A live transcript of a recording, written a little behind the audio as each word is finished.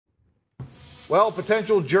Well,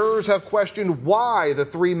 potential jurors have questioned why the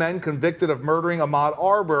three men convicted of murdering Ahmaud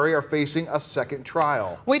Arbery are facing a second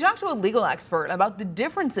trial. We talked to a legal expert about the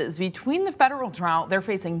differences between the federal trial they're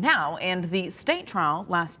facing now and the state trial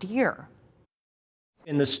last year.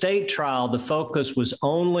 In the state trial, the focus was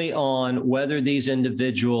only on whether these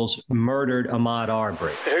individuals murdered Ahmaud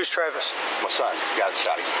Arbery. Who's Travis? My son. Got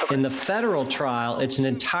shot him. Okay. In the federal trial, it's an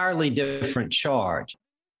entirely different charge.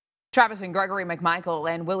 Travis and Gregory McMichael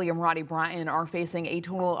and William Roddy Bryan are facing a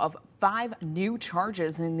total of 5 new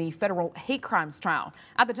charges in the federal hate crimes trial.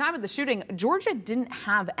 At the time of the shooting, Georgia didn't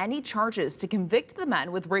have any charges to convict the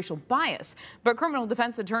men with racial bias, but criminal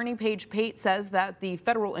defense attorney Paige Pate says that the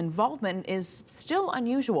federal involvement is still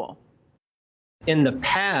unusual. In the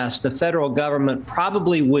past, the federal government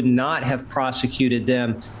probably would not have prosecuted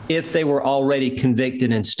them if they were already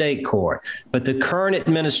convicted in state court. But the current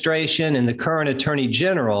administration and the current attorney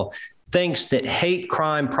general thinks that hate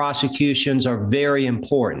crime prosecutions are very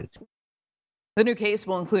important. The new case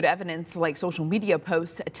will include evidence like social media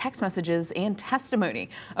posts, text messages, and testimony.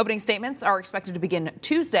 Opening statements are expected to begin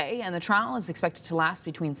Tuesday, and the trial is expected to last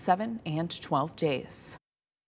between 7 and 12 days.